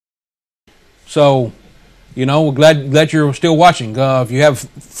So, you know, we're glad you're still watching. If you have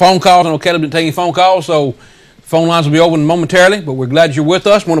phone calls, I know Caleb didn't take any phone calls, so phone lines will be open momentarily, but we're glad you're with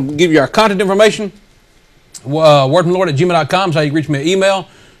us. Want to give you our contact information. wordfromthelord@gmail.com is how you can reach me at email.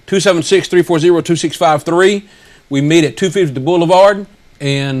 276-340-2653. We meet at 250 Boulevard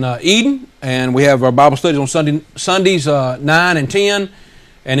in Eden, and we have our Bible studies on Sundays 9 and 10,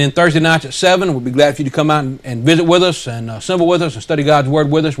 and then Thursday nights at 7. We'll be glad for you to come out and visit with us and assemble with us and study God's Word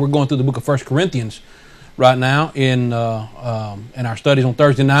with us. We're going through the book of 1 Corinthians right now in our studies on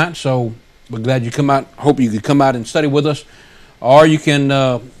Thursday night, so we're glad you come out. Hope you could come out and study with us, or you can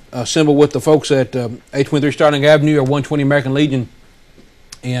assemble with the folks at 823 Starling Avenue or 120 American Legion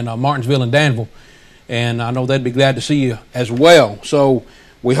in Martinsville and Danville, and I know they'd be glad to see you as well. So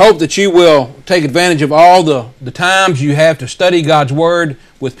we hope that you will take advantage of all the times you have to study God's Word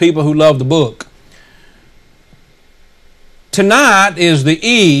with people who love the book. Tonight is the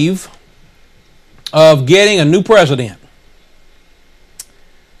eve of getting a new president.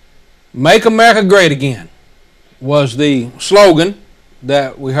 Make America Great Again was the slogan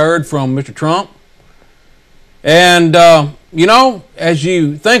that we heard from Mr. Trump. And, you know, as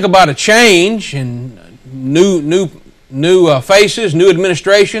you think about a change and new faces, new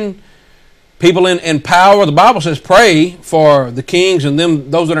administration, people in power, the Bible says pray for the kings and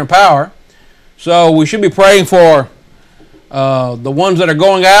those that are in power. So we should be praying for the ones that are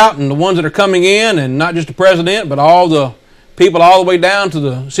going out and the ones that are coming in, and not just the president, but all the people all the way down to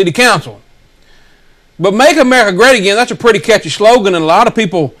the city council. But Make America Great Again, that's a pretty catchy slogan, and a lot of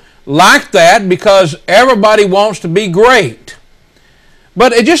people like that because everybody wants to be great.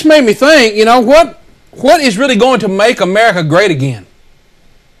 But it just made me think, you know, what is really going to make America great again?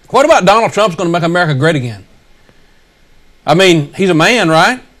 What about Donald Trump's going to make America great again? I mean, he's a man,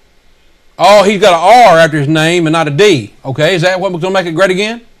 right? Oh, he's got an R after his name and not a D. Okay, is that what's going to make it great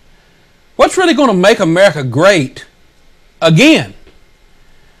again? What's really going to make America great again?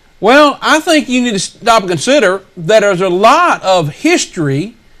 Well, I think you need to stop and consider that there's a lot of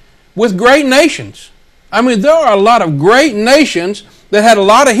history with great nations. I mean, there are a lot of great nations that had a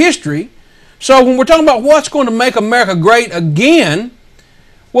lot of history. So when we're talking about what's going to make America great again,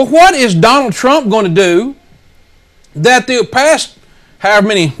 well, what is Donald Trump going to do that the past, however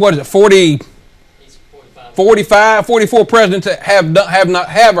many, 44 presidents that have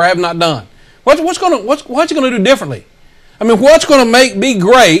or have not done? What's he going to do differently? I mean, what's going to be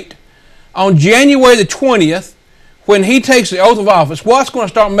great on January the 20th when he takes the oath of office? What's going to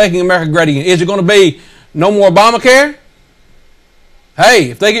start making America great again? Is it going to be no more Obamacare? Hey,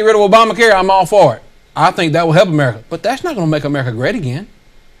 if they get rid of Obamacare, I'm all for it. I think that will help America. But that's not going to make America great again.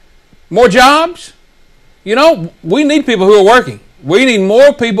 More jobs? You know, we need people who are working. We need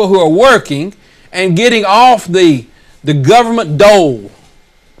more people who are working and getting off the government dole.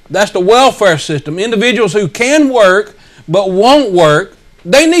 That's the welfare system. Individuals who can work but won't work,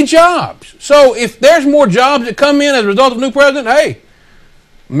 they need jobs. So if there's more jobs that come in as a result of a new president, hey,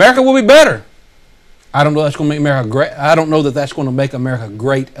 America will be better. I don't know that's going to make America great. I don't know that that's going to make America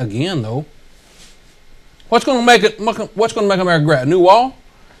great again, though. What's going to make America great? A new wall?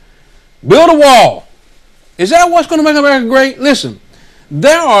 Build a wall. Is that what's going to make America great? Listen,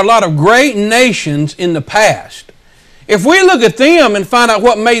 there are a lot of great nations in the past. If we look at them and find out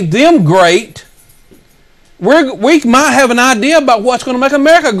what made them great, we might have an idea about what's going to make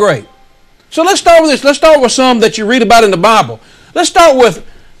America great. So let's start with this. Let's start with some that you read about in the Bible. Let's start with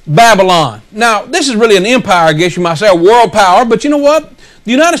Babylon. Now, this is really an empire, I guess you might say, a world power, but you know what?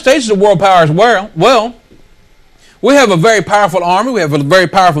 The United States is a world power as well. Well, we have a very powerful army. We have a very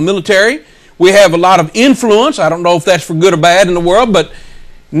powerful military. We have a lot of influence. I don't know if that's for good or bad in the world, but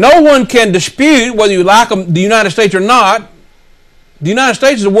no one can dispute whether you like the United States or not. The United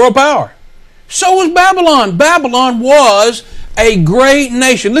States is a world power. So was Babylon. Babylon was a great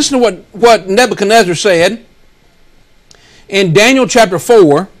nation. Listen to what Nebuchadnezzar said in Daniel chapter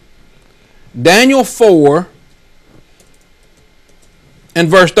 4. Daniel 4 and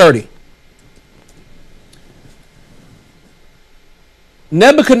verse 30.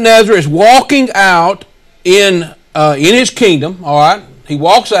 Nebuchadnezzar is walking out in his kingdom, all right? He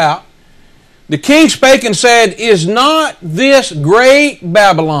walks out. The king spake and said, Is not this great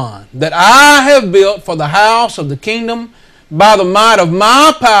Babylon that I have built for the house of the kingdom by the might of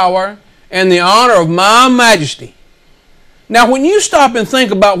my power and the honor of my majesty? Now, when you stop and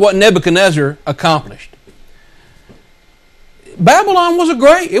think about what Nebuchadnezzar accomplished, Babylon was a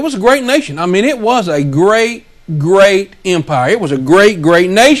great nation. I mean, it was a great empire. It was a great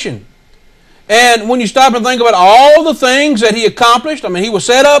nation. And when you stop and think about all the things that he accomplished, I mean, he was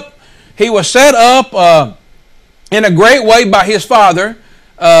set up in a great way by his father,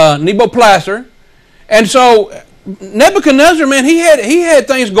 Nabopolassar. And so Nebuchadnezzar, man, he had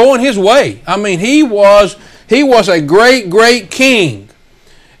things going his way. I mean, he was a great, great king.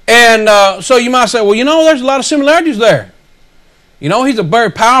 And so you might say, well, there's a lot of similarities there. He's a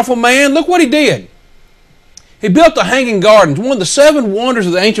very powerful man. Look what he did. He built the Hanging Gardens, one of the 7 wonders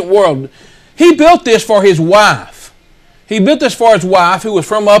of the ancient world. He built this for his wife. He built this for his wife, who was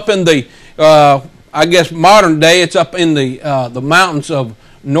from up in the, I guess modern day, it's up in the mountains of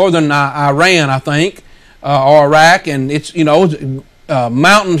northern Iran, I think, or Iraq, and it's,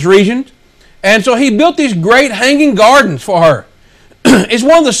 mountains regions. And so he built these great hanging gardens for her. It's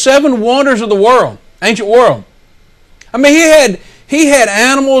one of the 7 wonders of the world, ancient world. I mean, he had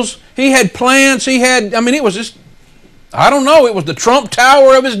animals, he had plants, it was just, I don't know, it was the Trump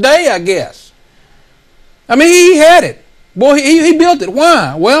Tower of his day, I guess. I mean, he had it. Boy, he built it.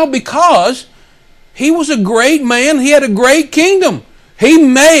 Why? Well, because he was a great man, he had a great kingdom. He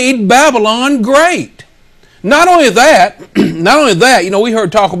made Babylon great. Not only that, we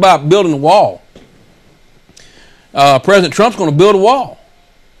heard talk about building a wall. President Trump's going to build a wall.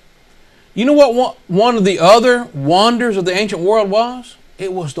 You know what one of the other wonders of the ancient world was?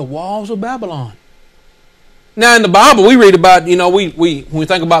 It was the walls of Babylon. Now in the Bible we read about, when we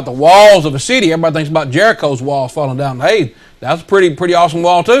think about the walls of a city, everybody thinks about Jericho's walls falling down. Hey, that's a pretty awesome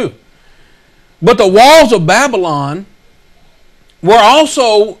wall too. But the walls of Babylon were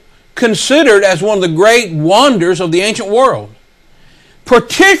also considered as one of the great wonders of the ancient world.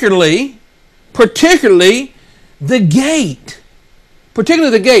 Particularly the gate.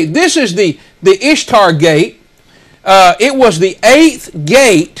 Particularly the gate. This is the Ishtar gate. It was the 8th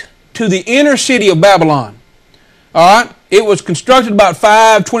gate to the inner city of Babylon. All right? It was constructed about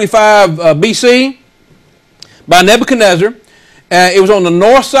 525 BC by Nebuchadnezzar. It was on the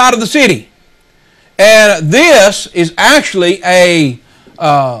north side of the city. And this is actually a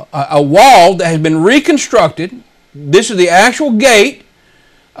wall that has been reconstructed. This is the actual gate.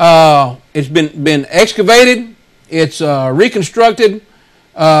 It's been excavated. It's reconstructed,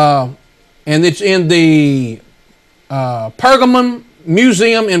 and it's in the Pergamon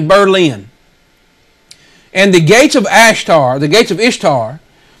Museum in Berlin. And the gates of Ishtar,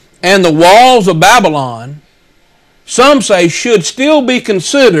 and the walls of Babylon, some say should still be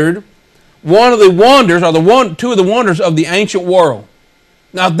considered one of the wonders, or two of the wonders of the ancient world.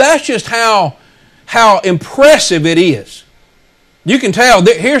 Now that's just how impressive it is. You can tell.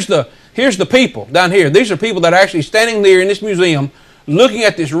 Here's the people down here. These are people that are actually standing there in this museum looking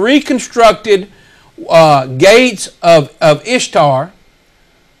at this reconstructed gates of Ishtar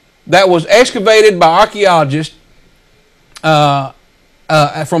that was excavated by archaeologists from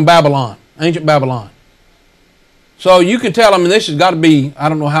Babylon, ancient Babylon. So you can tell, this has got to be, I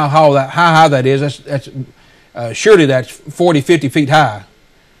don't know how high that is. That's surely that's 40, 50 feet high,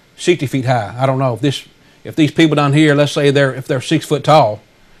 60 feet high. I don't know if these people down here, let's say if they're 6 foot tall.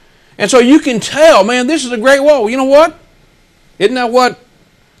 And so you can tell, man, this is a great wall. You know what? Isn't that what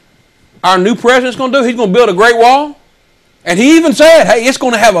our new president's going to do? He's going to build a great wall. And he even said, hey, it's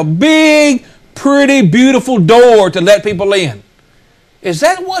going to have a big, pretty, beautiful door to let people in. Is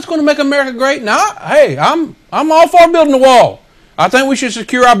that what's going to make America great? No, hey, I'm all for building a wall. I think we should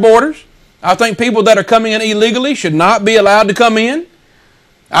secure our borders. I think people that are coming in illegally should not be allowed to come in.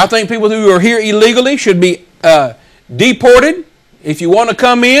 I think people who are here illegally should be deported. If you want to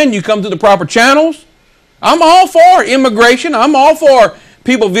come in, you come through the proper channels. I'm all for immigration. I'm all for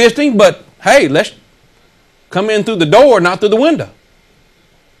people visiting, but hey, let's come in through the door, not through the window.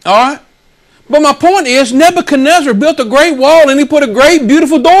 All right? But my point is, Nebuchadnezzar built a great wall and he put a great,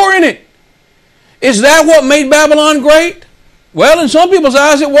 beautiful door in it. Is that what made Babylon great? Well, in some people's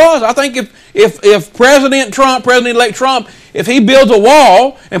eyes it was. I think if President-elect Trump, if he builds a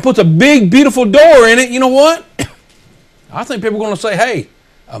wall and puts a big, beautiful door in it, you know what? I think people are going to say, hey,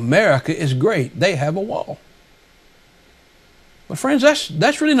 America is great. They have a wall. But friends,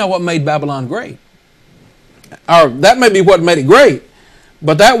 that's really not what made Babylon great. Or that may be what made it great,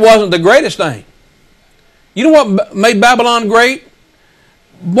 but that wasn't the greatest thing. You know what made Babylon great?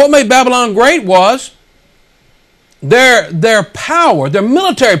 What made Babylon great was their power, their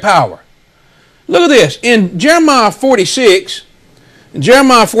military power. Look at this. In Jeremiah 46,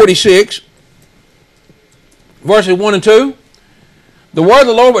 verses 1 and 2, the word of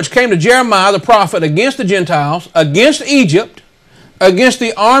the Lord which came to Jeremiah the prophet against the Gentiles, against Egypt, against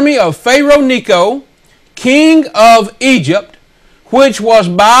the army of Pharaoh Necho, king of Egypt, which was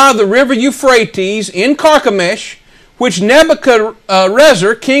by the river Euphrates in Carchemish, which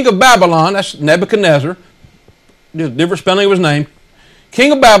Nebuchadnezzar, king of Babylon, that's Nebuchadnezzar, different spelling of his name,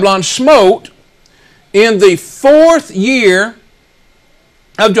 king of Babylon, smote in the 4th year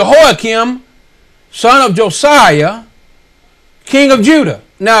of Jehoiakim, son of Josiah, king of Judah.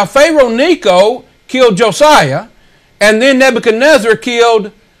 Now Pharaoh Necho killed Josiah, and then Nebuchadnezzar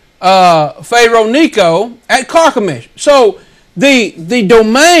killed Pharaoh Necho at Carchemish. So the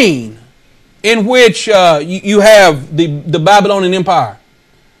domain in which you have the Babylonian Empire,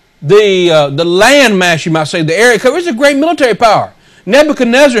 the landmass, you might say, the area, because it's a great military power.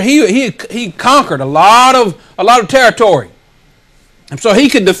 Nebuchadnezzar, he conquered a lot of territory, and so he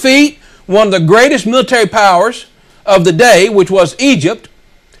could defeat one of the greatest military powers of the day, which was Egypt,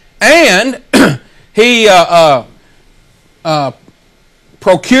 and he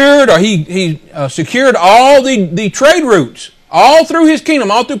procured, or he secured all the trade routes all through his kingdom,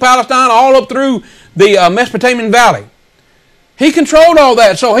 all through Palestine, all up through the Mesopotamian Valley. He controlled all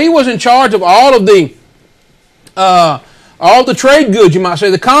that, so he was in charge of all the trade goods, you might say,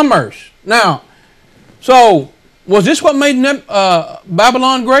 the commerce. Now, so was this what made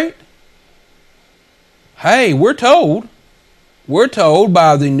Babylon great? Hey, we're told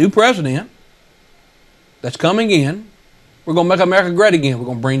by the new president that's coming in, we're going to make America great again. We're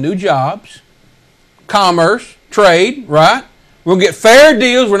going to bring new jobs, commerce, trade, right? We're going to get fair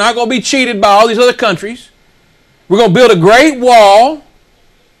deals. We're not going to be cheated by all these other countries. We're going to build a great wall.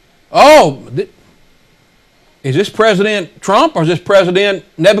 Oh, is this President Trump or is this President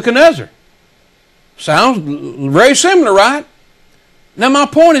Nebuchadnezzar? Sounds very similar, right? Now, my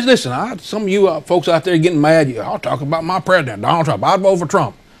point is, listen, some of you folks out there getting mad, I'll talk about my president, Donald Trump. I'd vote for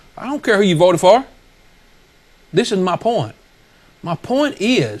Trump. I don't care who you voted for. This is my point. My point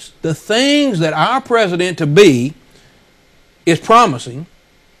is, the things that our president-to-be is promising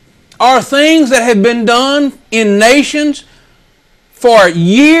are things that have been done in nations for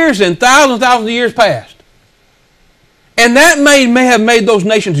years and thousands of years past. And that may have made those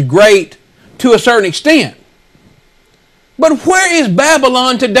nations great to a certain extent. But where is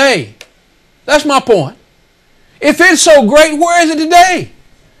Babylon today? That's my point. If it's so great, where is it today?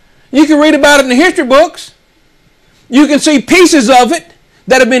 You can read about it in the history books. You can see pieces of it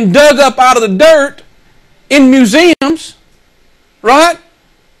that have been dug up out of the dirt in museums, right?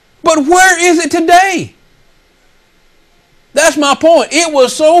 But where is it today? That's my point. It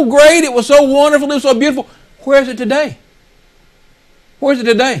was so great, it was so wonderful, it was so beautiful. Where is it today? Where is it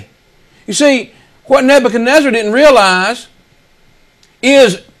today? You see, what Nebuchadnezzar didn't realize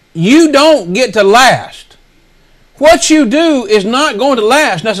is you don't get to last. What you do is not going to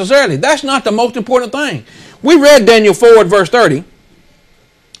last necessarily. That's not the most important thing. We read Daniel 4 and verse 30.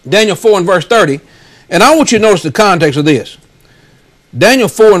 Daniel 4 and verse 30. And I want you to notice the context of this. Daniel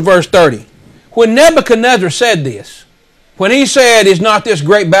 4 and verse 30. When Nebuchadnezzar said this, when he said, is not this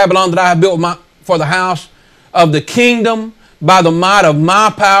great Babylon that I have built for the house of the kingdom by the might of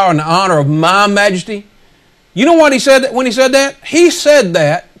my power and the honor of my majesty? You know what he said when he said that? He said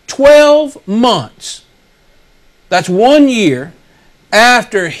that 12 months. That's 1 year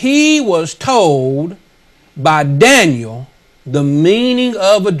after he was told by Daniel the meaning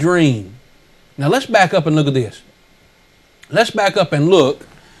of a dream. Now let's back up and look at this. Let's back up and look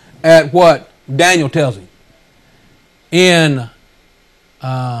at what Daniel tells him.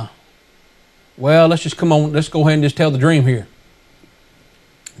 Let's just come on. Let's go ahead and just tell the dream here.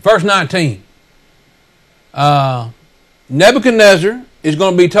 Verse 19. Nebuchadnezzar is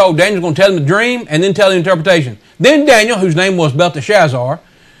going to be told, Daniel's going to tell him the dream and then tell him the interpretation. Then Daniel, whose name was Belteshazzar,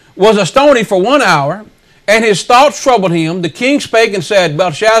 was astonished for 1 hour, and his thoughts troubled him. The king spake and said,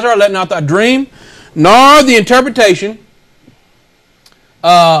 Belteshazzar, let not thy dream, nor the interpretation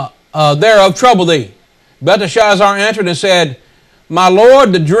thereof trouble thee. Belteshazzar answered and said, my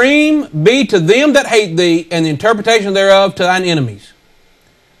lord, the dream be to them that hate thee, and the interpretation thereof to thine enemies.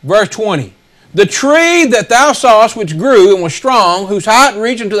 Verse 20. The tree that thou sawest, which grew and was strong, whose height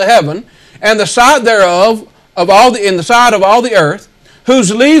reached into the heaven, and the side thereof in the side of all the earth,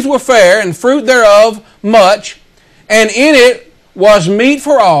 whose leaves were fair, and fruit thereof much, and in it was meat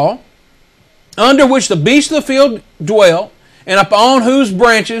for all, under which the beasts of the field dwelt, and upon whose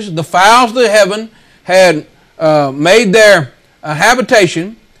branches the fowls of the heaven had made their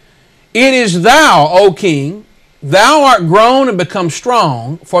habitation. It is thou, O king, thou art grown and become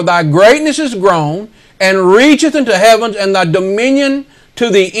strong, for thy greatness is grown, and reacheth into heavens, and thy dominion to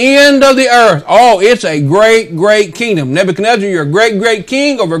the end of the earth. Oh, it's a great, great kingdom. Nebuchadnezzar, you're a great, great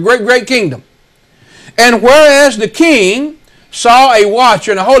king over a great, great kingdom. And whereas the king saw a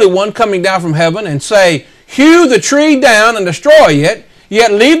watcher and a holy one coming down from heaven, and say, hew the tree down and destroy it,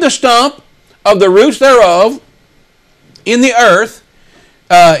 yet leave the stump of the roots thereof in the earth,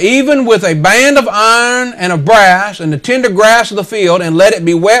 even with a band of iron and of brass, and the tender grass of the field, and let it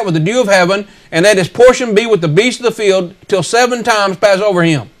be wet with the dew of heaven, and that his portion be with the beasts of the field, till 7 times pass over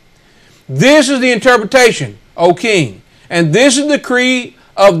him. This is the interpretation, O king, and this is the decree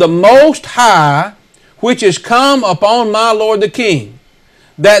of the Most High, which is come upon my lord the king,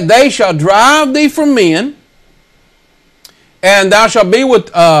 that they shall drive thee from men, and thou shalt be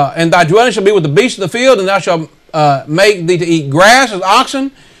with, and thy dwelling shall be with the beasts of the field, and thou shalt make thee to eat grass as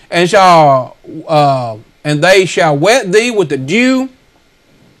oxen, and they shall wet thee with the dew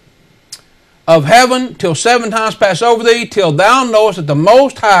of heaven, till 7 times pass over thee, till thou knowest that the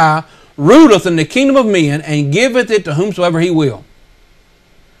Most High ruleth in the kingdom of men, and giveth it to whomsoever he will.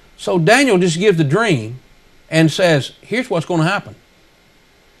 So Daniel just gives the dream and says, here's what's going to happen.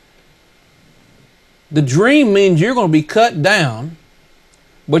 The dream means you're going to be cut down,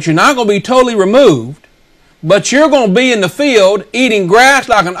 but you're not going to be totally removed, but you're going to be in the field eating grass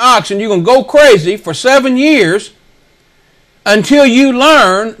like an ox, and you're going to go crazy for 7 years until you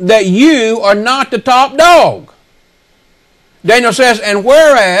learn that you are not the top dog. Daniel says, and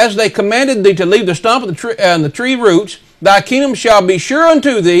whereas they commanded thee to leave the stump of the tree and the tree roots, thy kingdom shall be sure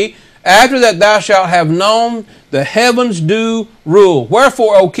unto thee, after that thou shalt have known the heavens do rule.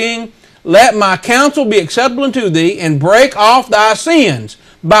 Wherefore, O king, let my counsel be acceptable unto thee, and break off thy sins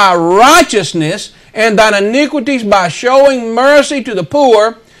by righteousness, and thine iniquities by showing mercy to the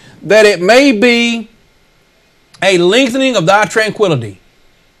poor, that it may be a lengthening of thy tranquility.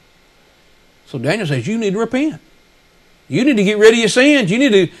 So Daniel says, you need to repent. You need to get rid of your sins.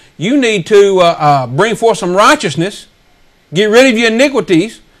 You need to bring forth some righteousness. Get rid of your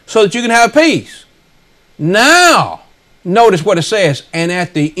iniquities so that you can have peace. Now, notice what it says. And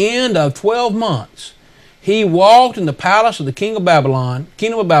at the end of 12 months, he walked in the palace of the kingdom of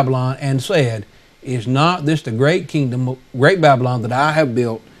Babylon, and said, is not this the great kingdom, great Babylon, that I have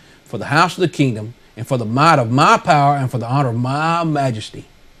built for the house of the kingdom, and for the might of my power, and for the honor of my majesty?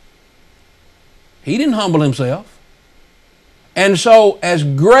 He didn't humble himself. And so, as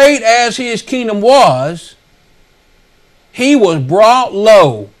great as his kingdom was, he was brought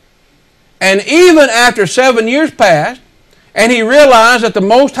low. And even after 7 years passed, and he realized that the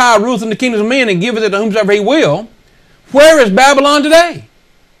Most High ruleth in the kingdoms of men, and giveth it to whomsoever he will, where is Babylon today?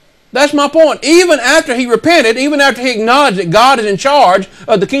 That's my point. Even after he repented, even after he acknowledged that God is in charge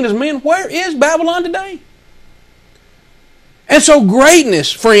of the kingdoms of men, where is Babylon today? And so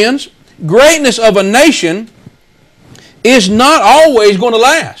greatness, friends, greatness of a nation is not always going to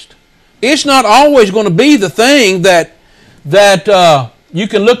last. It's not always going to be the thing that you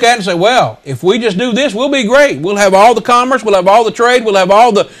can look at and say, well, if we just do this, we'll be great. We'll have all the commerce, we'll have all the trade, we'll have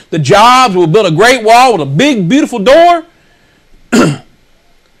all the jobs, we'll build a great wall with a big, beautiful door.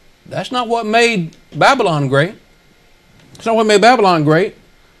 That's not what made Babylon great. That's not what made Babylon great.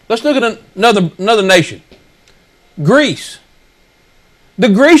 Let's look at another nation. Greece. The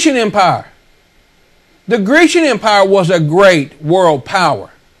Grecian Empire. The Grecian Empire was a great world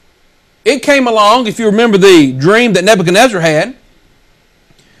power. It came along, if you remember the dream that Nebuchadnezzar had,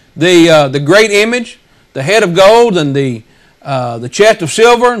 the great image, the head of gold, and the chest of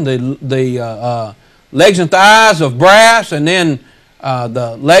silver, and the legs and thighs of brass, and then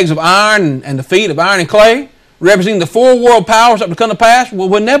the legs of iron and the feet of iron and clay, representing the 4 world powers that would come to pass. Well,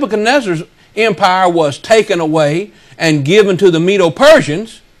 when Nebuchadnezzar's empire was taken away and given to the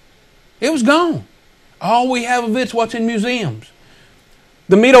Medo-Persians, it was gone. All we have of it is what's in museums.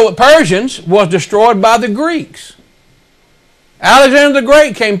 The Medo-Persians was destroyed by the Greeks. Alexander the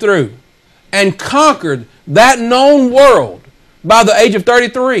Great came through and conquered that known world by the age of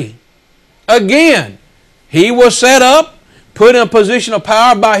 33. Again, he was set up, put in a position of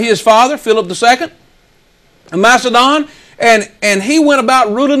power by his father, Philip II, of Macedon, and he went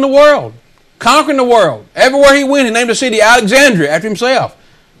about ruling the world, conquering the world. Everywhere he went, he named the city Alexandria after himself.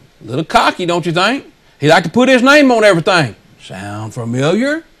 A little cocky, don't you think? He liked to put his name on everything. Sound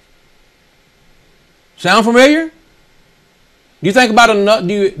familiar? Sound familiar? Do you think about another?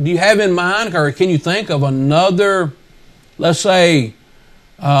 Do you have in mind, or can you think of another, let's say,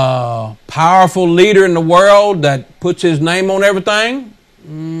 powerful leader in the world that puts his name on everything?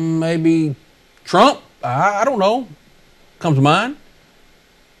 Maybe Trump? I don't know. Comes to mind.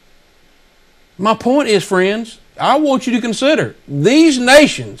 My point is, friends, I want you to consider these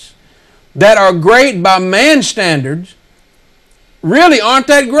nations that are great by man's standards really aren't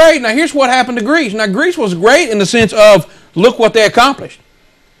that great. Now, here's what happened to Greece. Now, Greece was great in the sense of, look what they accomplished.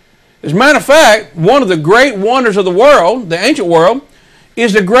 As a matter of fact, one of the great wonders of the world, the ancient world,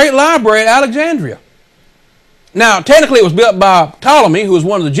 is the great library at Alexandria. Now, technically it was built by Ptolemy, who was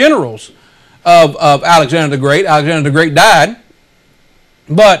one of the generals of Alexander the Great. Alexander the Great died.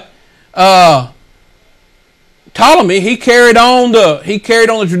 But Ptolemy, he carried on the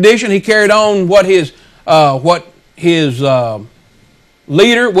tradition. He carried on what his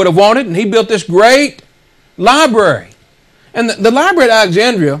leader would have wanted, and he built this great library. And the library at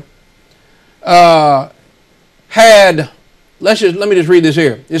Alexandria had, let me just read this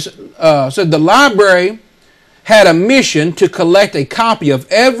here. It said the library had a mission to collect a copy of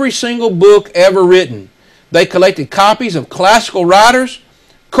every single book ever written. They collected copies of classical writers,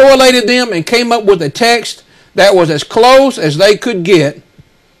 correlated them, and came up with a text that was as close as they could get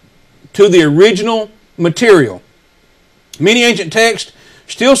to the original material. Many ancient texts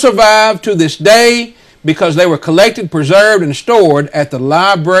still survive to this day because they were collected, preserved, and stored at the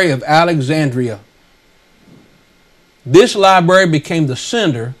Library of Alexandria. This library became the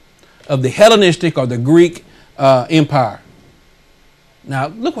center of the Hellenistic or the Greek Empire. Now,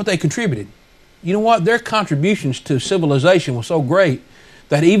 look what they contributed. You know what? Their contributions to civilization were so great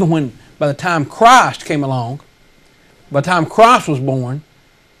that even when, by the time Christ came along, by the time Christ was born,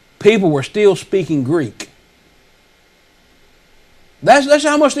 people were still speaking Greek. That's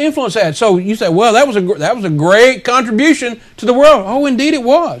how much the influence had. So you say, well, that was a great contribution to the world. Oh, indeed it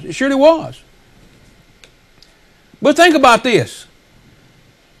was. It surely was. But think about this.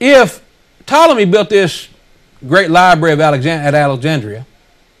 If Ptolemy built this great library of at Alexandria,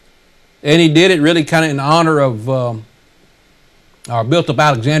 and he did it really kind of in honor of, or built up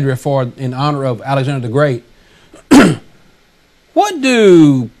Alexandria in honor of Alexander the Great, what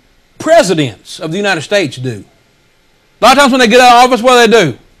do presidents of the United States do? A lot of times when they get out of office, what do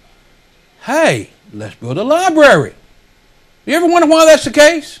they do? Hey, let's build a library. You ever wonder why that's the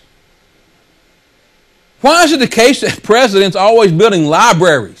case? Why is it the case that presidents are always building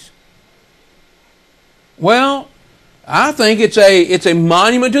libraries? Well, I think it's a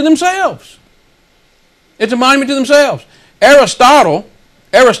monument to themselves. It's a monument to themselves. Aristotle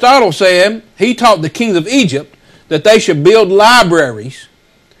said, he taught the kings of Egypt that they should build libraries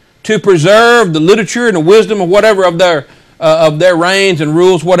to preserve the literature and the wisdom of whatever of their reigns and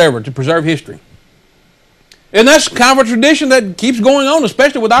rules, whatever, to preserve history. And that's kind of a tradition that keeps going on,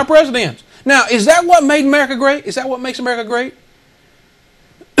 especially with our presidents. Now, is that what made America great? Is that what makes America great?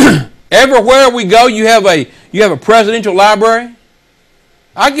 Everywhere we go, you have a presidential library.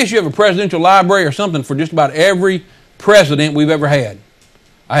 I guess you have a presidential library or something for just about every president we've ever had.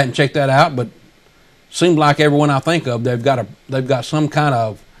 I hadn't checked that out, but seems like everyone I think of, they've got some kind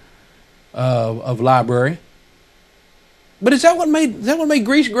of library. But is that what made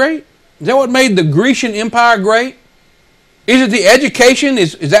Greece great? Is that what made the Grecian Empire great? Is it the education?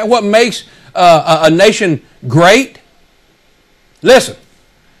 Is that what makes a nation great? Listen,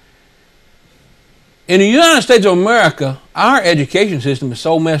 in the United States of America, our education system is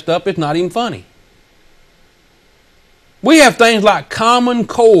so messed up, it's not even funny. We have things like Common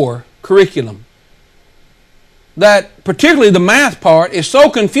Core curriculum that, particularly the math part, is so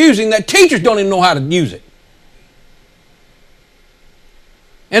confusing that teachers don't even know how to use it.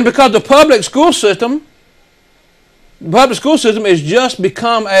 And because the public school system has just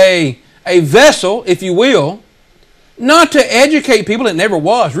become a vessel, if you will, not to educate people. It never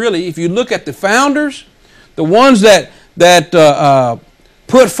was, really. If you look at the founders, the ones that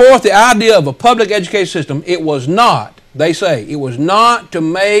put forth the idea of a public education system, it was not, they say, it was not to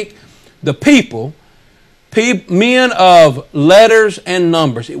make the people men of letters and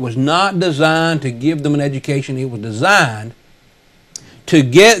numbers. It was not designed to give them an education. It was designed to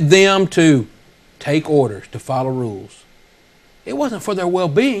get them to take orders, to follow rules. It wasn't for their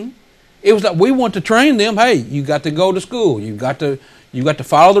well-being. It was that we want to train them. Hey, you got to go to school. You got to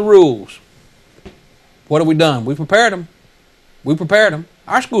follow the rules. What have we done? We prepared them. We prepared them.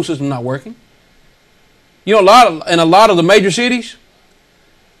 Our school system's not working. You know, in a lot of the major cities,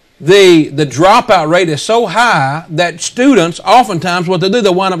 the dropout rate is so high that students, oftentimes what they do, they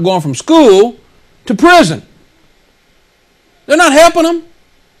wind up going from school to prison. They're not helping them.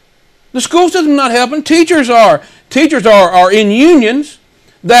 The school system's not helping. Teachers are in unions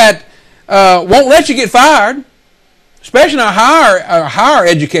that won't let you get fired, especially in our higher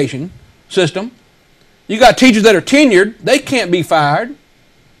education system. You got teachers that are tenured. They can't be fired.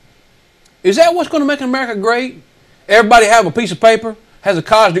 Is that what's going to make America great? Everybody have a piece of paper, has a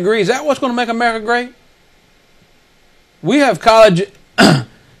college degree. Is that what's going to make America great? We have college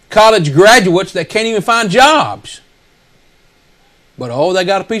graduates that can't even find jobs. But oh, they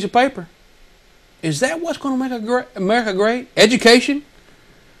got a piece of paper. Is that what's going to make America great? Education?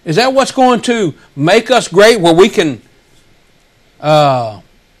 Is that what's going to make us great, where we can count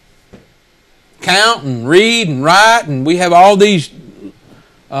and read and write and we have all these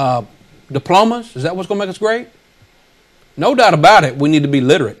diplomas? Is that what's going to make us great? No doubt about it, we need to be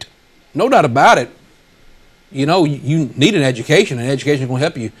literate. No doubt about it, You know, you need an education, and education is going to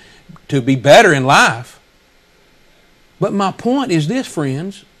help you to be better in life. But my point is this,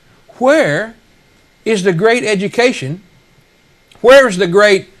 friends. Where is the great education? Where is the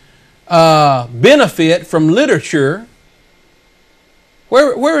great benefit from literature?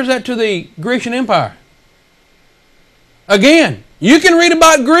 Where is that to the Grecian Empire? Again, you can read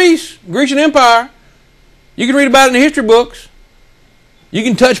about Greece, Grecian Empire. You can read about it in the history books. You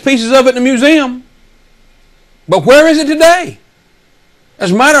can touch pieces of it in the museum. But where is it today?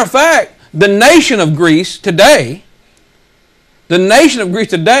 As a matter of fact, the nation of Greece today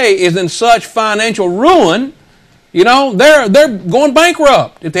is in such financial ruin, you know, they're going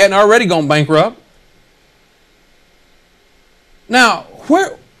bankrupt if they hadn't already gone bankrupt. Now,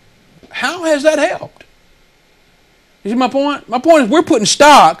 how has that helped? You see my point? My point is we're putting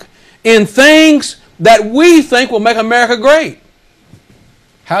stock in things that we think will make America great.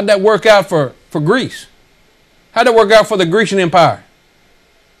 How'd that work out for Greece? How'd that work out for the Grecian Empire?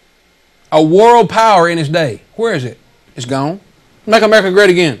 A world power in its day. Where is it? It's gone. Make America great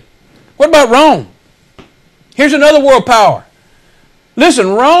again. What about Rome? Here's another world power.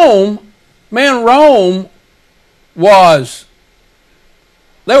 Listen, Rome was,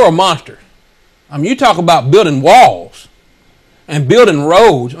 they were a monster. I mean, you talk about building walls and building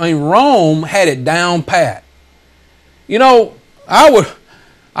roads. I mean, Rome had it down pat. You know, I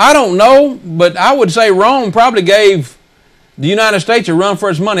don't know, but I would say Rome probably gave the United States a run for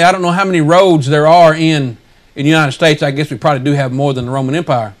its money. I don't know how many roads there are in the United States. I guess we probably do have more than the Roman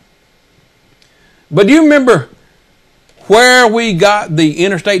Empire. But do you remember where we got the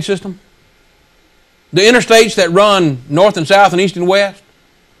interstate system? The interstates that run north and south and east and west?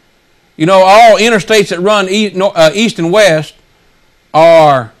 You know, all interstates that run east and west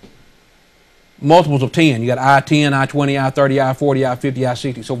are multiples of 10. You got I-10, I-20, I-30, I-40, I-50,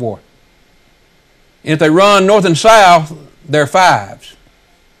 I-60, so forth. And if they run north and south, they're 5s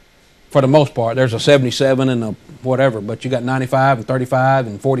for the most part. There's a 77 and a whatever, but you got 95 and 35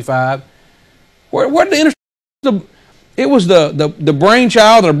 and 45. Where did the interstate? It was the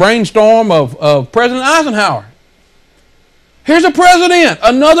brainchild or brainstorm of President Eisenhower. Here's a president,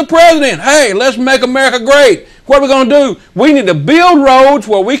 another president. Hey, let's make America great. What are we going to do? We need to build roads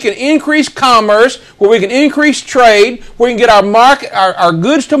where we can increase commerce, where we can increase trade, where we can get our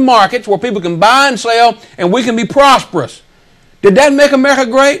goods to markets, where people can buy and sell, and we can be prosperous. Did that make America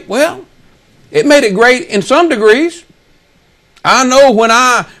great? Well, it made it great in some degrees. I know when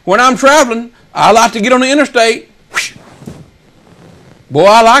I'm traveling, I like to get on the interstate. Boy,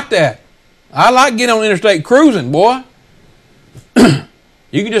 I like that. I like getting on the interstate cruising, boy.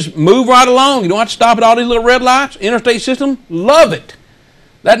 You can just move right along. You don't have to stop at all these little red lights. Interstate system, love it.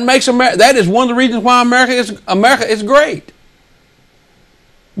 That is one of the reasons why America is great.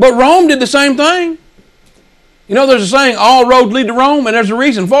 But Rome did the same thing. You know, there's a saying, all roads lead to Rome, and there's a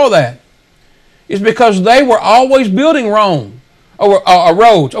reason for that. It's because they were always building roads.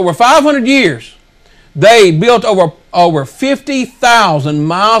 Over 500 years, they built over 50,000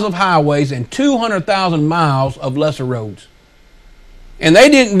 miles of highways and 200,000 miles of lesser roads. And they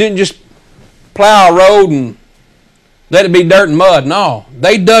didn't just plow a road and let it be dirt and mud. No,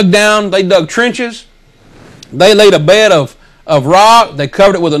 they dug down, they dug trenches, they laid a bed of rock, they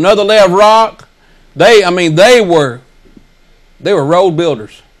covered it with another layer of rock. They were road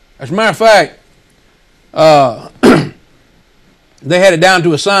builders. As a matter of fact, they had it down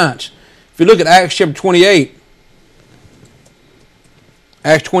to a science. If you look at Acts chapter 28,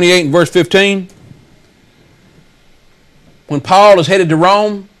 Acts 28 and verse 15, when Paul is headed to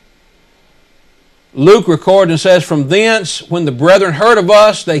Rome, Luke records and says, from thence, when the brethren heard of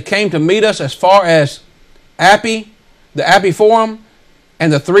us, they came to meet us as far as Appii, the Appii Forum,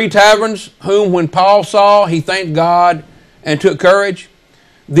 and the 3 taverns, whom when Paul saw, he thanked God and took courage.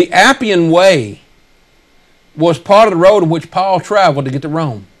 The Appian Way was part of the road in which Paul traveled to get to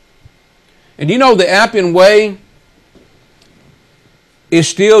Rome. And you know the Appian Way is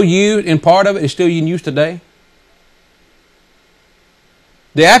still used, and part of it is still in use today?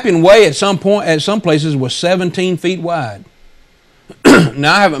 The Appian Way at some places was 17 feet wide.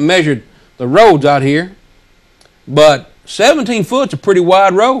 Now I haven't measured the roads out here, but 17 foot's a pretty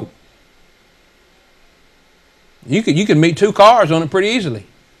wide road. You could meet 2 cars on it pretty easily.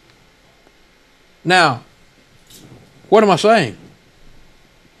 Now, what am I saying?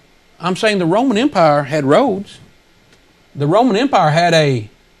 I'm saying the Roman Empire had roads. The Roman Empire had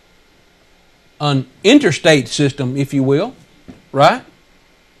an interstate system, if you will, right?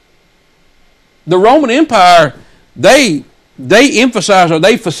 The Roman Empire, they emphasized, or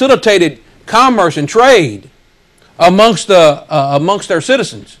they facilitated commerce and trade amongst their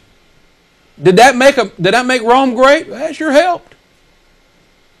citizens. Did that make Rome great? That sure helped.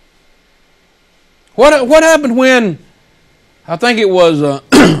 What happened when, I think it was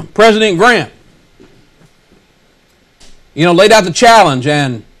President Grant, laid out the challenge,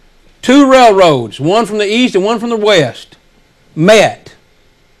 and two railroads, one from the east and one from the west, met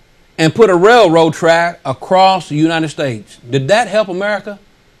and put a railroad track across the United States. Did that help America?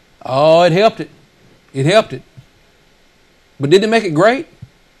 Oh, it helped it. It helped it. But did it make it great?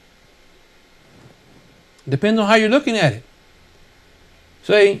 Depends on how you're looking at it.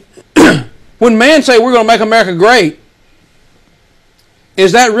 See, when men say we're going to make America great,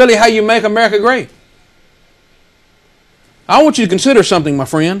 is that really how you make America great? I want you to consider something, my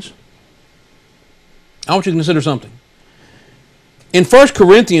friends. I want you to consider something. In 1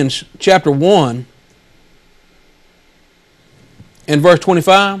 Corinthians chapter 1 and verse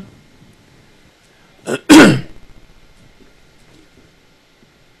 25,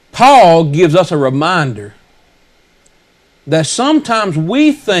 Paul gives us a reminder that sometimes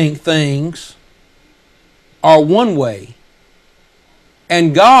we think things are one way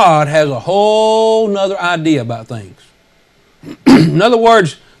and God has a whole nother idea about things. In other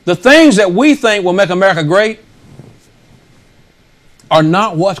words, the things that we think will make America great are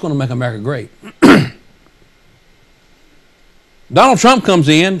not what's going to make America great. Donald Trump comes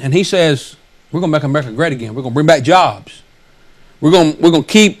in and he says, we're going to make America great again. We're going to bring back jobs. We're going to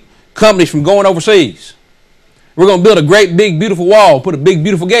keep companies from going overseas. We're going to build a great, big, beautiful wall, put a big,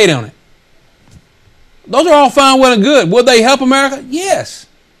 beautiful gate on it. Those are all fine, well, and good. Will they help America? Yes.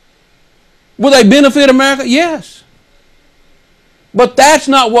 Will they benefit America? Yes. But that's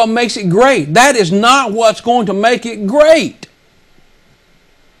not what makes it great. That is not what's going to make it great.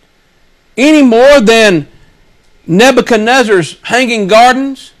 Any more than Nebuchadnezzar's hanging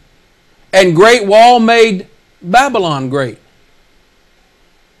gardens and great wall made Babylon great.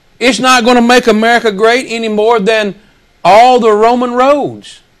 It's not going to make America great any more than all the Roman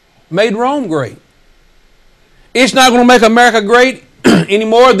roads made Rome great. It's not going to make America great any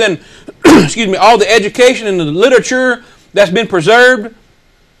more than all the education and the literature that's been preserved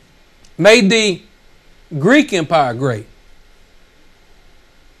made the Greek Empire great.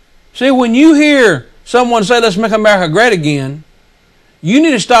 See, when you hear someone say, let's make America great again, you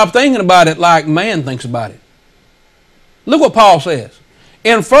need to stop thinking about it like man thinks about it. Look what Paul says.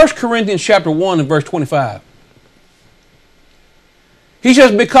 In 1 Corinthians chapter 1 and verse 25, he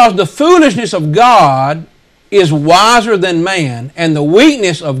says, because the foolishness of God is wiser than man, and the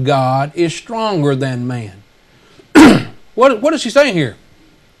weakness of God is stronger than man. What is he saying here?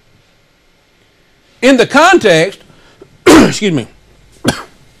 In the context,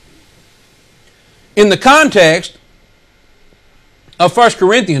 in the context of 1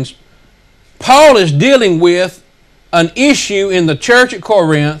 Corinthians, Paul is dealing with an issue in the church at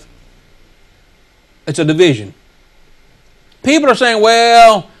Corinth. It's a division. People are saying,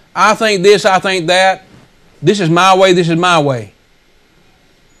 well, I think this, I think that. This is my way, this is my way.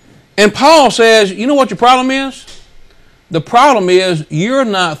 And Paul says, you know what your problem is? The problem is you're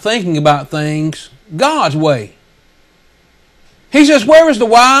not thinking about things God's way. He says, where is the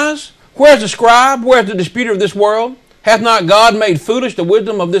wise? Where is the scribe? Where is the disputer of this world? Hath not God made foolish the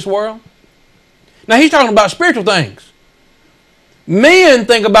wisdom of this world? Now he's talking about spiritual things. Men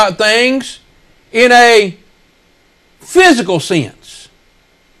think about things in a physical sense.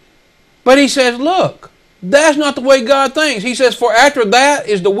 But he says, look, that's not the way God thinks. He says, for after that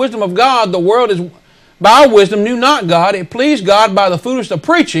is the wisdom of God, the world is by wisdom knew not God. It pleased God by the foolishness of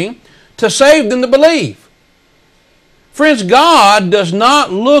preaching to save them that believe. Friends, God does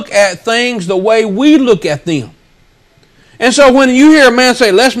not look at things the way we look at them. And so when you hear a man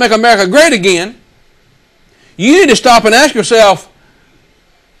say, let's make America great again, you need to stop and ask yourself,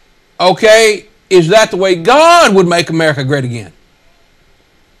 okay, is that the way God would make America great again?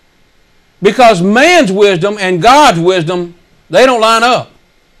 Because man's wisdom and God's wisdom, they don't line up.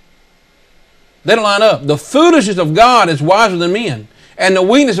 They don't line up. The foolishness of God is wiser than men, and the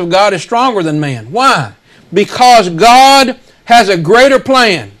weakness of God is stronger than man. Why? Because God has a greater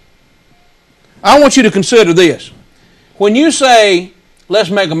plan. I want you to consider this. When you say, let's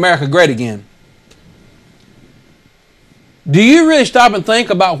make America great again, do you really stop and think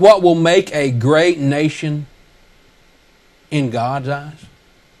about what will make a great nation in God's eyes?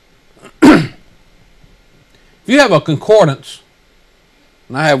 If you have a concordance,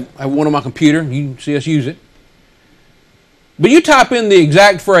 and I have one on my computer, you can see us use it, but you type in the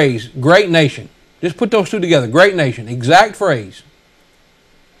exact phrase, great nation. Just put those two together, great nation, exact phrase.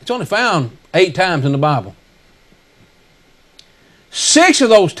 It's only found 8 times in the Bible. 6 of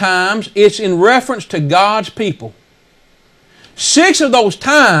those times, it's in reference to God's people. 6 of those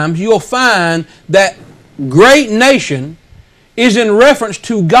times you'll find that great nation is in reference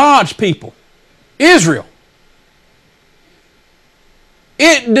to God's people, Israel.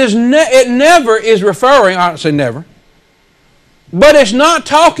 It never is referring, I don't say never, but it's not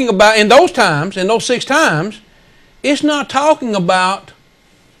talking about, in those times, in those 6 times, it's not talking about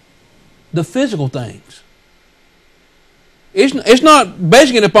the physical things. It's not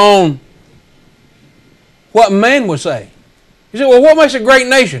basing it upon what man would say. You say, well, what makes a great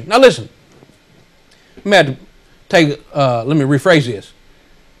nation? Now listen, let me rephrase this.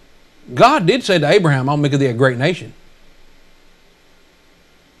 God did say to Abraham, I'll make of thee a great nation.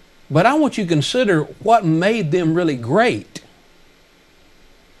 But I want you to consider what made them really great.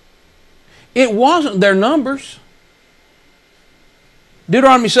 It wasn't their numbers.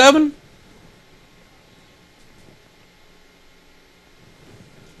 Deuteronomy 7.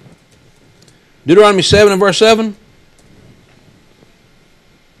 Deuteronomy 7 and verse 7.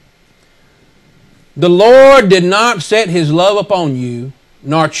 The Lord did not set his love upon you,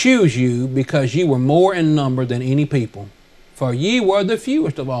 nor choose you, because ye were more in number than any people. For ye were the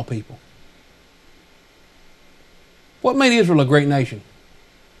fewest of all people. What made Israel a great nation?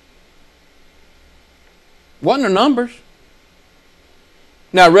 Wasn't their numbers.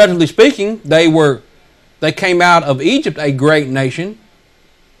 Now, relatively speaking, they came out of Egypt a great nation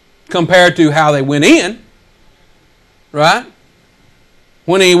compared to how they went in. Right?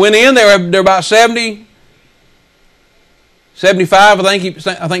 When he went in, they're about 70, 75, I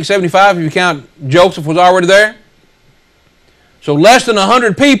think 75 if you count Joseph was already there. So less than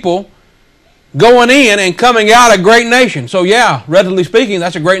 100 people going in and coming out a great nation. So yeah, relatively speaking,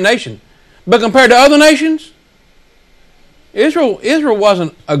 that's a great nation. But compared to other nations, Israel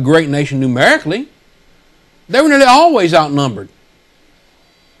wasn't a great nation numerically. They were nearly always outnumbered.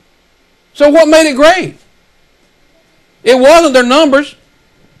 So what made it great? It wasn't their numbers.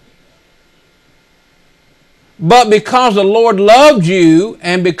 But because the Lord loved you,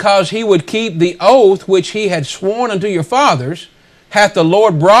 and because he would keep the oath which he had sworn unto your fathers, hath the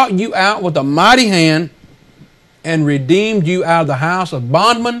Lord brought you out with a mighty hand, and redeemed you out of the house of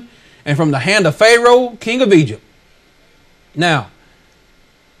bondmen, and from the hand of Pharaoh, king of Egypt. Now,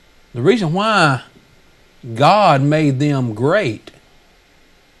 the reason why God made them great,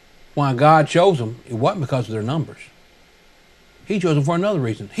 why God chose them, it wasn't because of their numbers. He chose them for another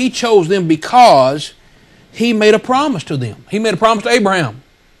reason. He chose them because he made a promise to them. He made a promise to Abraham.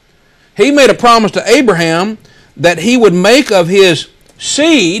 He made a promise to Abraham that he would make of his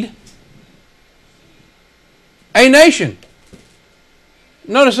seed a nation.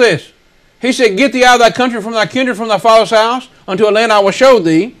 Notice this. He said, get thee out of thy country, from thy kindred, from thy father's house, unto a land I will show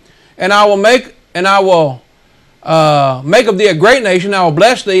thee, and I will make of thee a great nation. I will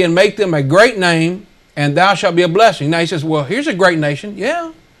bless thee and make them a great name, and thou shalt be a blessing. Now he says, well, here's a great nation.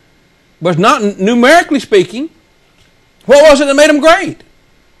 Yeah. But not numerically speaking. What was it that made them great?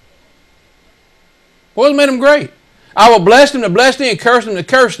 What was it that made them great? I will bless them to bless thee, and curse them to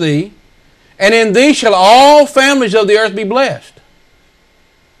curse thee, and in thee shall all families of the earth be blessed.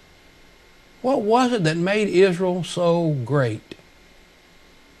 What was it that made Israel so great?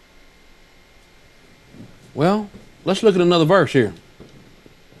 Well, let's look at another verse here.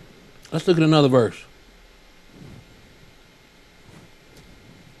 Let's look at another verse.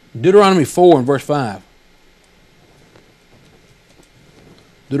 Deuteronomy 4 and verse 5.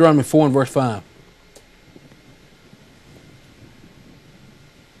 Deuteronomy 4 and verse 5.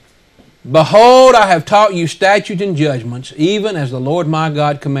 Behold, I have taught you statutes and judgments, even as the Lord my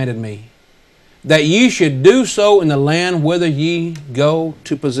God commanded me, that ye should do so in the land whither ye go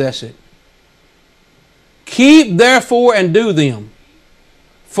to possess it. Keep therefore and do them,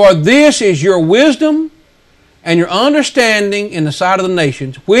 for this is your wisdom and your understanding in the sight of the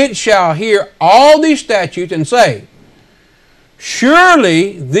nations, which shall hear all these statutes and say,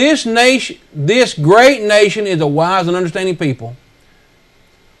 surely this great nation is a wise and understanding people.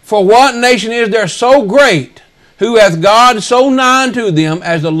 For what nation is there so great, who hath God so nigh unto them,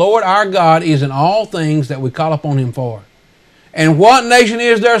 as the Lord our God is in all things that we call upon him for? And what nation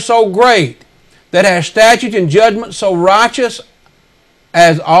is there so great, that has statutes and judgments so righteous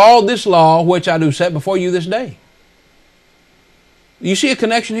as all this law which I do set before you this day? You see a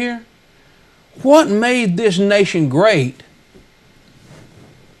connection here? What made this nation great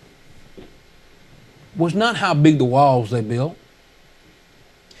was not how big the walls they built.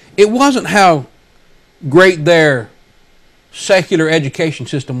 It wasn't how great their secular education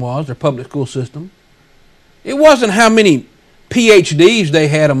system was, their public school system. It wasn't how many PhDs they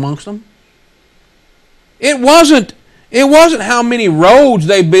had amongst them. It wasn't how many roads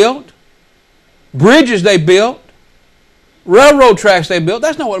they built, bridges they built. railroad tracks they built.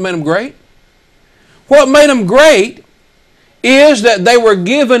 That's not what made them great. What made them great is that they were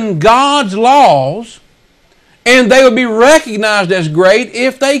given God's laws, and they would be recognized as great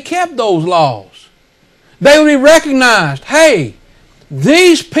if they kept those laws. They would be recognized, hey,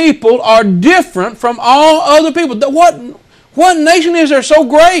 these people are different from all other people. What nation is there so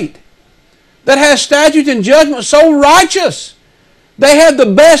great that has statutes and judgments so righteous? They have the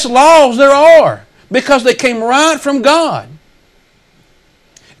best laws there are because they came right from God.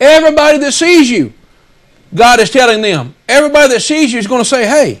 Everybody that sees you, God is telling them, everybody that sees you is going to say,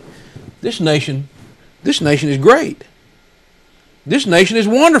 hey, this nation is great. This nation is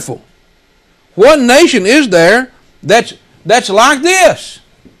wonderful. What nation is there that's like this?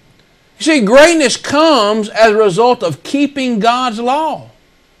 You see, greatness comes as a result of keeping God's law.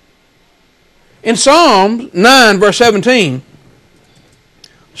 In Psalm 9, verse 17,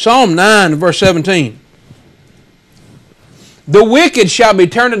 Psalm 9, verse 17, the wicked shall be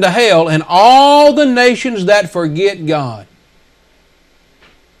turned into hell, and all the nations that forget God.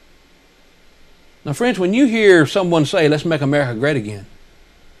 Now, friends, when you hear someone say, let's make America great again,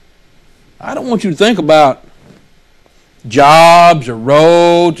 I don't want you to think about jobs or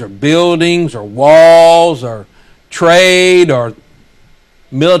roads or buildings or walls or trade or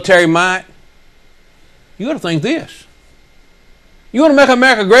military might. You got to think this. You want to make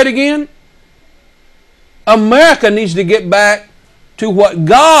America great again? America needs to get back to what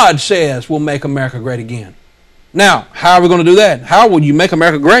God says will make America great again. Now, how are we going to do that? How will you make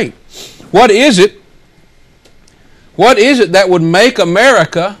America great? What is it? What is it that would make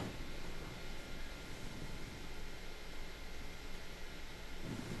America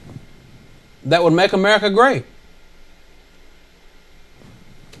great?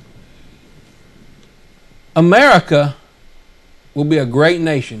 America will be a great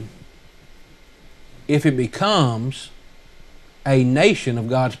nation if it becomes a nation of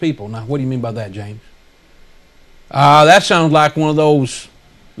God's people. Now, what do you mean by that, James? That sounds like one of those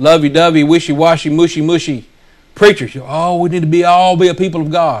lovey-dovey, wishy-washy, mushy-mushy preachers. Oh, we need to all be a people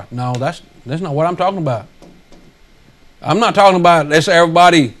of God. No, that's not what I'm talking about. I'm not talking about let's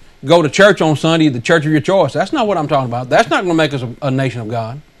everybody go to church on Sunday, the church of your choice. That's not what I'm talking about. That's not going to make us a nation of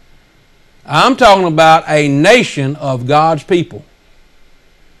God. I'm talking about a nation of God's people.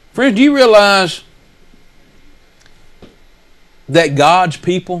 Friends, do you realize that God's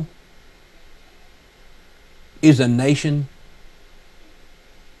people is a nation?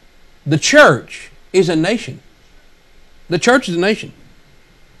 The church is a nation. The church is a nation.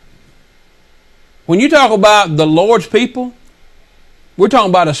 When you talk about the Lord's people, we're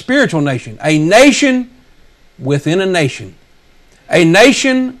talking about a spiritual nation. A nation within a nation. A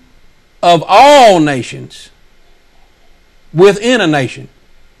nation of all nations within a nation.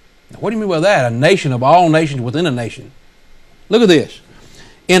 Now, what do you mean by that? A nation of all nations within a nation. Look at this.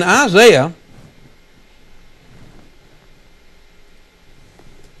 In Isaiah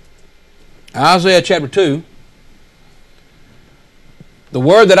chapter 2, the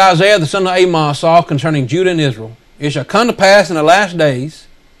word that Isaiah the son of Amos saw concerning Judah and Israel, it shall come to pass in the last days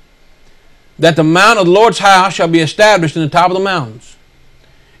that the mount of the Lord's house shall be established in the top of the mountains,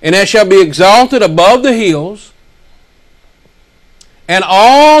 and it shall be exalted above the hills, and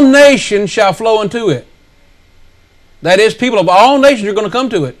all nations shall flow into it. That is, people of all nations are going to come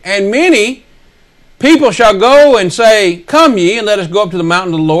to it. And many people shall go and say, come ye, and let us go up to the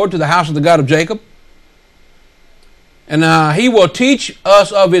mountain of the Lord, to the house of the God of Jacob. And he will teach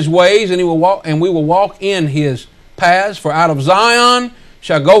us of his ways, and we will walk in his paths. For out of Zion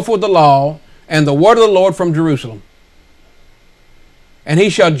shall go forth the law, and the word of the Lord from Jerusalem. And he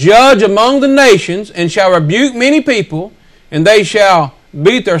shall judge among the nations, and shall rebuke many people, and they shall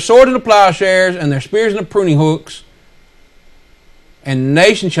beat their sword into plowshares, and their spears into pruning hooks. And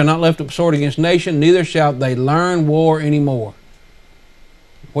nation shall not lift up sword against nation, neither shall they learn war anymore.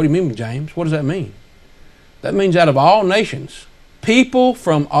 What do you mean, James? What does that mean? That means out of all nations, people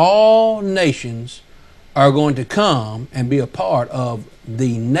from all nations are going to come and be a part of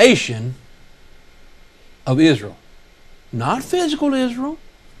the nation of Israel. Not physical Israel.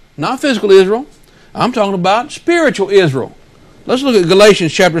 Not physical Israel. I'm talking about spiritual Israel. Let's look at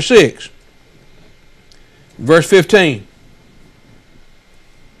Galatians chapter 6, verse 15.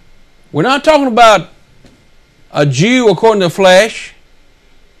 We're not talking about a Jew according to the flesh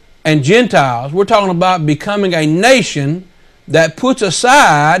and Gentiles. We're talking about becoming a nation that puts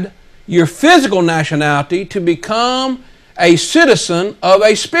aside your physical nationality to become a citizen of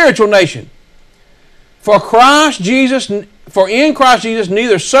a spiritual nation. For in Christ Jesus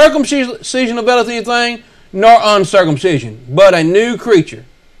neither circumcision availeth anything, nor uncircumcision, but a new creature.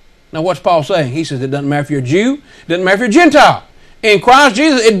 Now what's Paul saying? He says it doesn't matter if you're a Jew, it doesn't matter if you're a Gentile. In Christ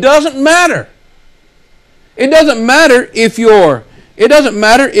Jesus, it doesn't matter. It doesn't matter if you're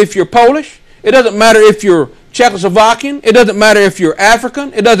Polish. It doesn't matter if you're Czechoslovakian. It doesn't matter if you're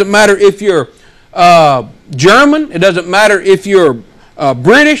African. It doesn't matter if you're German. It doesn't matter if you're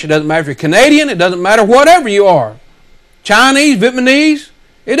British. It doesn't matter if you're Canadian. It doesn't matter whatever you are. Chinese, Vietnamese.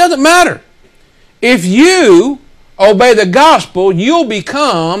 It doesn't matter. If you obey the gospel, you'll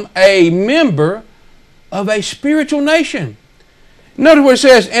become a member of a spiritual nation. Notice what it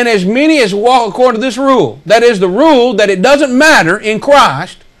says, and as many as walk according to this rule. That is the rule that it doesn't matter in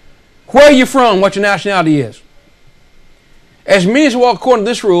Christ where you're from, what your nationality is. As many as walk according to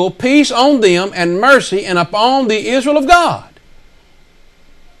this rule, peace on them and mercy and upon the Israel of God.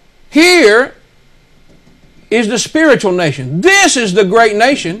 Here is the spiritual nation. This is the great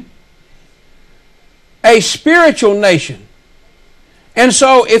nation. A spiritual nation. And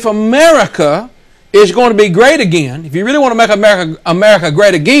so if America is going to be great again, if you really want to make America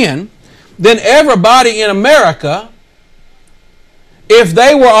great again, then everybody in America, if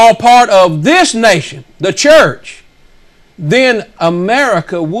they were all part of this nation, the church, then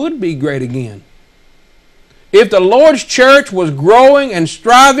America would be great again. If the Lord's church was growing and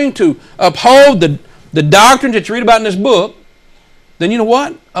striving to uphold the doctrines that you read about in this book, then you know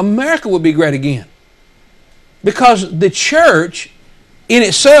what? America would be great again. Because the church in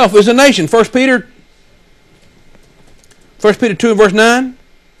itself is a nation. 1 Peter 2 and verse 9.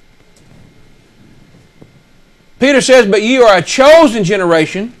 Peter says, but ye are a chosen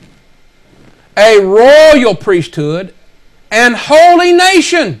generation, a royal priesthood, and holy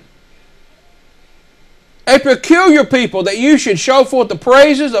nation, a peculiar people, that you should show forth the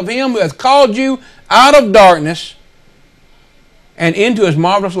praises of him who hath called you out of darkness and into his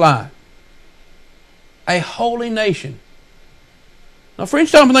marvelous light. A holy nation. Now, friends,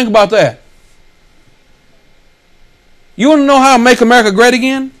 stop and think about that. You want to know how to make America great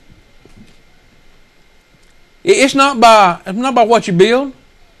again? It's not by what you build.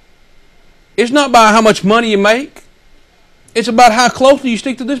 It's not by how much money you make. It's about how closely you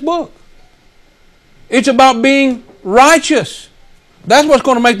stick to this book. It's about being righteous. That's what's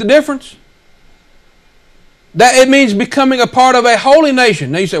going to make the difference. That it means becoming a part of a holy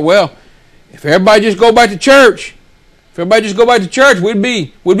nation. Now you say, well, if everybody just go back to church, we'd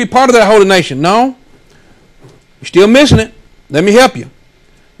be part of that holy nation. No. You're still missing it. Let me help you.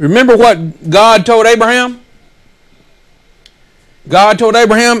 Remember what God told Abraham? God told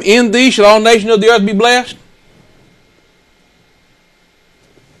Abraham, in thee shall all nations of the earth be blessed.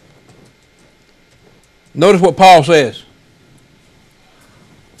 Notice what Paul says.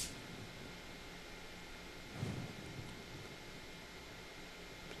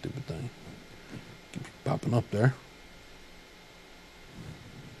 Stupid thing. Keeps popping up there.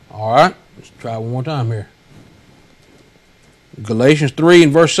 All right. Let's try one more time here. Galatians 3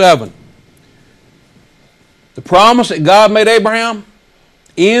 and verse 7. The promise that God made Abraham,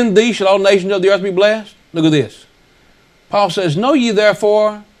 in thee shall all nations of the earth be blessed. Look at this. Paul says, know ye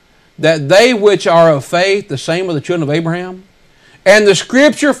therefore that they which are of faith, the same are the children of Abraham. And the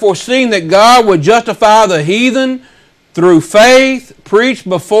scripture, foreseeing that God would justify the heathen through faith, preached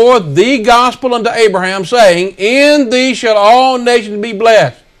before the gospel unto Abraham, saying, in thee shall all nations be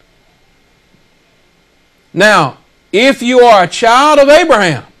blessed. Now, if you are a child of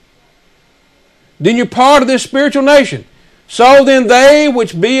Abraham, then you're part of this spiritual nation. So then they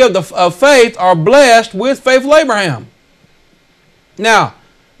which be of faith are blessed with faithful Abraham. Now,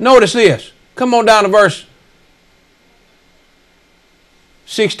 notice this. Come on down to verse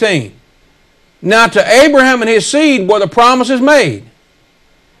 16. Now to Abraham and his seed were the promises made.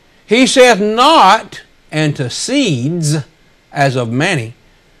 He saith not, and to seeds as of many,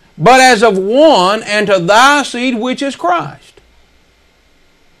 but as of one, and to thy seed which is Christ.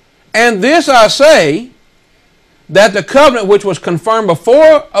 And this I say, that the covenant which was confirmed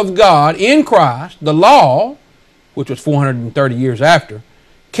before of God in Christ, the law, which was 430 years after,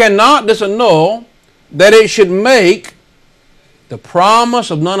 cannot disannul that it should make the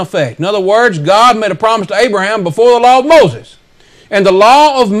promise of none effect. In other words, God made a promise to Abraham before the law of Moses. And the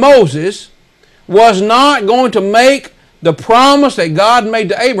law of Moses was not going to make the promise that God made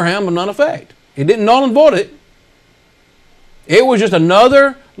to Abraham of none effect. It didn't null and void it. It was just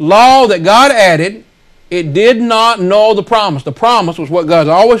another law that God added. It did not null the promise. The promise was what God's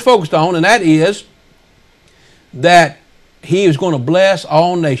always focused on, and that is that he is going to bless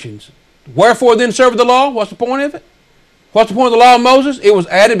all nations. Wherefore then serveth the law? What's the point of it? What's the point of the law of Moses? It was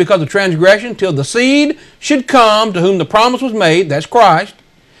added because of transgression, till the seed should come to whom the promise was made, that's Christ,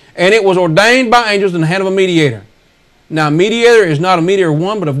 and it was ordained by angels in the hand of a mediator. Now, mediator is not a mediator of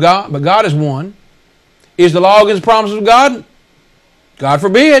one, but of God, but God is one. Is the law against the promises of God? God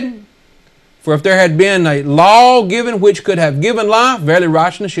forbid. For if there had been a law given which could have given life, verily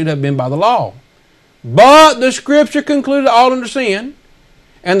righteousness should have been by the law. But the Scripture concluded all under sin,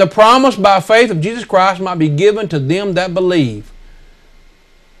 and the promise by faith of Jesus Christ might be given to them that believe.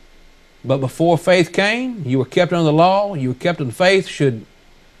 But before faith came, you were kept under the law, you were kept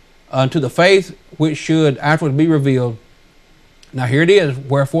unto the faith which should afterwards be revealed. Now here it is,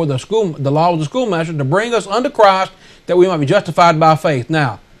 wherefore the law was the schoolmaster to bring us unto Christ, that we might be justified by faith.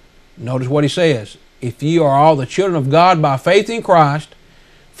 Now, notice what he says. If ye are all the children of God by faith in Christ,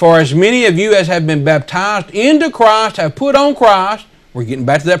 for as many of you as have been baptized into Christ have put on Christ. We're getting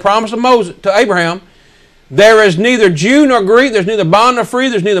back to that promise of Moses to Abraham. There is neither Jew nor Greek, there's neither bond nor free,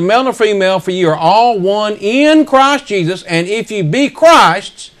 there's neither male nor female, for ye are all one in Christ Jesus. And if ye be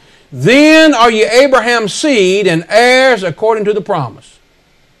Christ's, then are ye Abraham's seed and heirs according to the promise.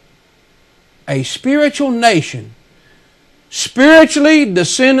 A spiritual nation, spiritually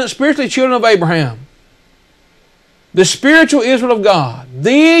descendant, spiritually children of Abraham, the spiritual Israel of God,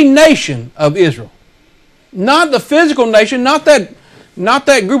 the nation of Israel. Not the physical nation, not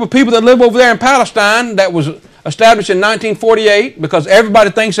that group of people that live over there in Palestine that was established in 1948 because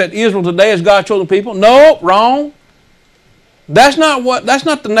everybody thinks that Israel today is God's chosen people. No, wrong. That's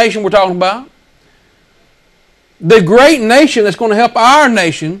not the nation we're talking about. The great nation that's going to help our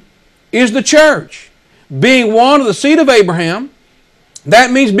nation is the church. Being one of the seed of Abraham,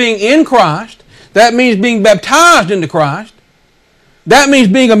 that means being in Christ. That means being baptized into Christ. That means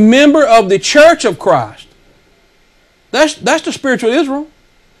being a member of the church of Christ. That's the spiritual Israel.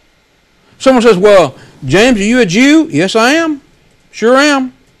 Someone says, well, James, are you a Jew? Yes, I am. Sure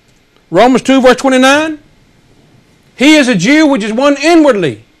am. Romans 2, verse 29. He is a Jew which is one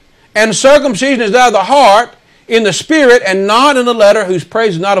inwardly, and circumcision is that of the heart, in the spirit, and not in the letter, whose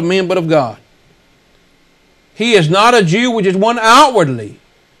praise is not of men, but of God. He is not a Jew which is one outwardly,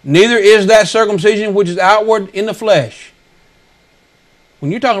 neither is that circumcision which is outward in the flesh.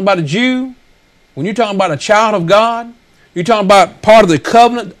 When you're talking about a Jew, when you're talking about a child of God, you're talking about part of the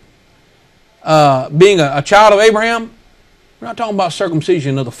covenant, being a child of Abraham, we're not talking about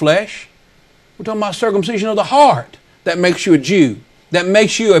circumcision of the flesh. We're talking about circumcision of the heart that makes you a Jew, that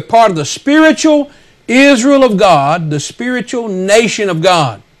makes you a part of the spiritual Israel of God, the spiritual nation of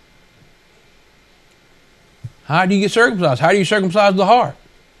God. How do you get circumcised? How do you circumcise the heart?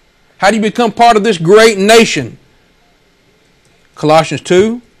 How do you become part of this great nation? Colossians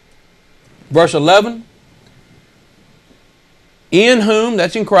 2, verse 11. In whom,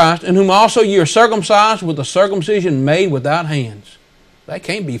 that's in Christ, in whom also ye are circumcised with a circumcision made without hands. That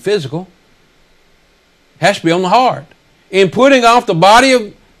can't be physical. It has to be on the heart. In putting off the body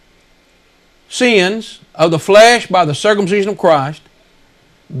of sins of the flesh by the circumcision of Christ,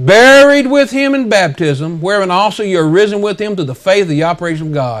 buried with him in baptism, wherein also you are risen with him to the faith of the operation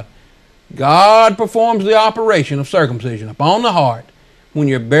of God. God performs the operation of circumcision upon the heart when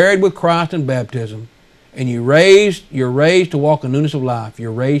you're buried with Christ in baptism, and you're raised to walk in newness of life.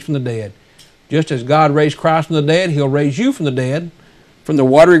 You're raised from the dead. Just as God raised Christ from the dead, he'll raise you from the dead, from the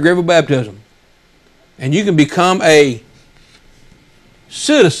watery grave of baptism. And you can become a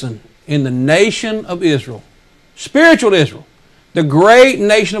citizen in the nation of Israel, spiritual Israel, the great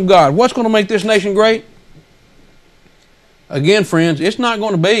nation of God. What's going to make this nation great? Again, friends, it's not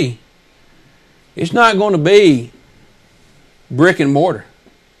going to be brick and mortar.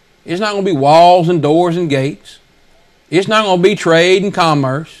 It's not going to be walls and doors and gates. It's not going to be trade and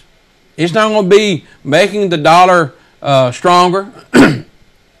commerce. It's not going to be making the dollar stronger.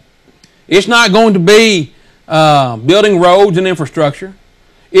 It's not going to be building roads and infrastructure.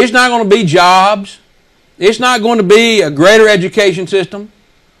 It's not going to be jobs. It's not going to be a greater education system.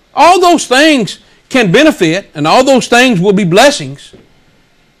 All those things can benefit, and all those things will be blessings.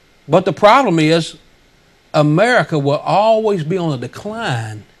 But the problem is, America will always be on a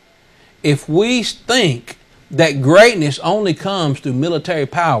decline if we think that greatness only comes through military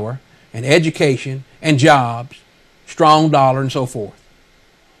power and education and jobs, strong dollar and so forth.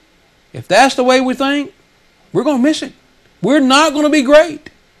 If that's the way we think, we're going to miss it. We're not going to be great.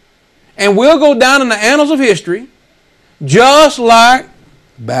 And we'll go down in the annals of history just like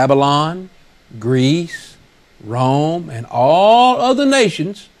Babylon, Greece, Rome, and all other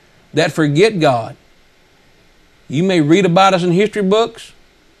nations that forget God. You may read about us in history books.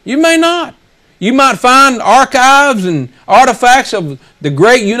 You may not. You might find archives and artifacts of the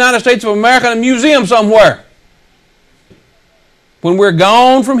great United States of America in a museum somewhere. When we're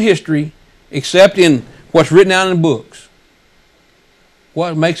gone from history, except in what's written down in the books.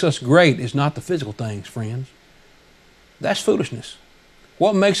 What makes us great is not the physical things, friends. That's foolishness.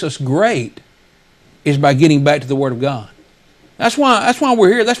 What makes us great is by getting back to the Word of God. That's why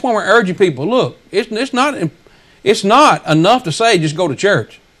we're here. That's why we're urging people. Look, it's not enough to say just go to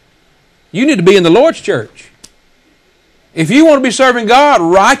church. You need to be in the Lord's church. If you want to be serving God,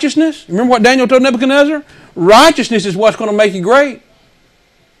 righteousness, remember what Daniel told Nebuchadnezzar? Righteousness is what's going to make you great.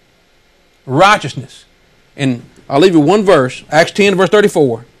 Righteousness. And I'll leave you one verse, Acts 10, verse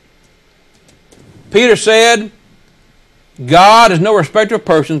 34. Peter said, God is no respecter of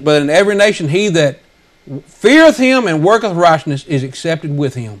persons, but in every nation he that feareth him and worketh righteousness is accepted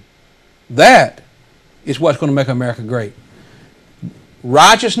with him. That is what's going to make America great.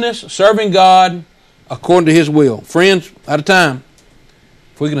 Righteousness, serving God according to his will. Friends, out of time.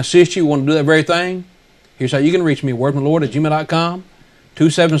 If we can assist you, want to do that very thing, here's how you can reach me. wordfromthelord@gmail.com,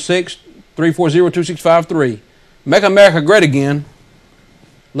 276-340-2653. Make America great again.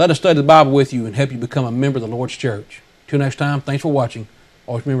 Let us study the Bible with you and help you become a member of the Lord's church. Till next time, thanks for watching.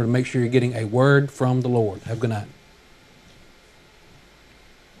 Always remember to make sure you're getting a word from the Lord. Have a good night.